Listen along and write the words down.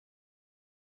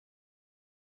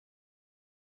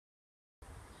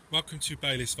Welcome to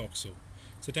Baylis Vauxhall.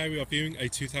 Today we are viewing a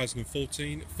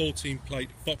 2014 14-plate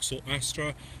Vauxhall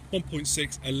Astra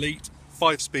 1.6 Elite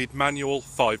 5-speed manual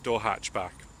 5-door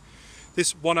hatchback.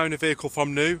 This one-owner vehicle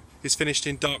from new is finished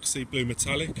in dark sea blue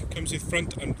metallic, comes with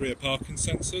front and rear parking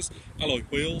sensors, alloy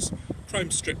wheels,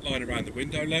 chrome strip line around the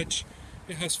window ledge.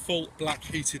 It has full black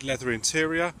heated leather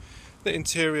interior. The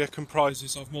interior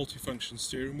comprises of multifunction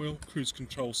steering wheel, cruise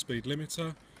control speed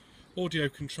limiter, audio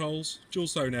controls, dual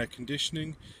zone air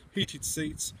conditioning, heated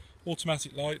seats,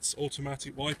 automatic lights,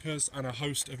 automatic wipers and a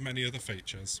host of many other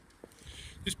features.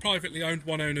 This privately owned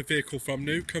one-owner vehicle from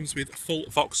new comes with full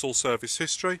Vauxhall service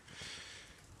history.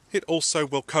 It also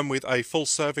will come with a full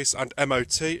service and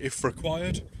MOT if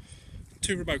required,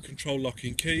 2 remote control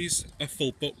locking keys, a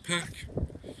full book pack.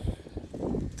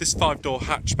 This 5-door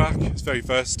hatchback is very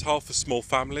versatile for small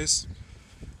families.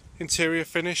 Interior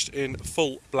finished in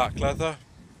full black leather.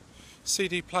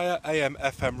 CD player, AM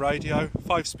FM radio,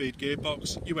 5-speed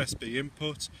gearbox, USB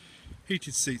input,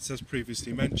 heated seats as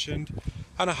previously mentioned,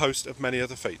 and a host of many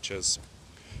other features.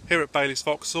 Here at Baylis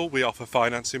Vauxhall we offer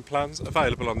financing plans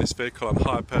available on this vehicle on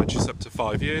hire purchase up to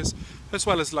 5 years, as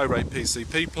well as low rate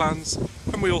PCP plans,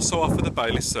 and we also offer the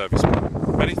Baylis service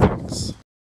plan. Many thanks.